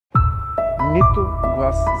нито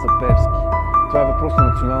глас за Пеевски. Това е въпрос на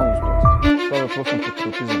национално достоинство. Това е въпрос на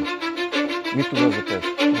патриотизъм. Нито глас за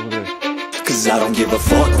Пеевски. Благодаря ви. Cause I don't give a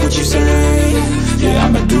fuck what you say. Yeah,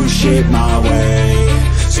 I'ma do shit my way.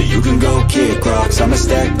 So you can go kick rocks, I'ma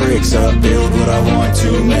stack bricks up, build what I want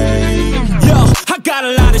to make. Yo, I got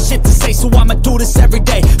a lot of shit to say, so I'ma do this every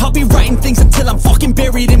day. I'll be writing things until I'm fucking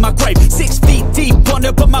buried in my grave. 6 feet deep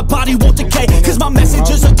under, but my body won't decay. Cause my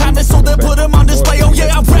messages are timeless, so they'll put them on display.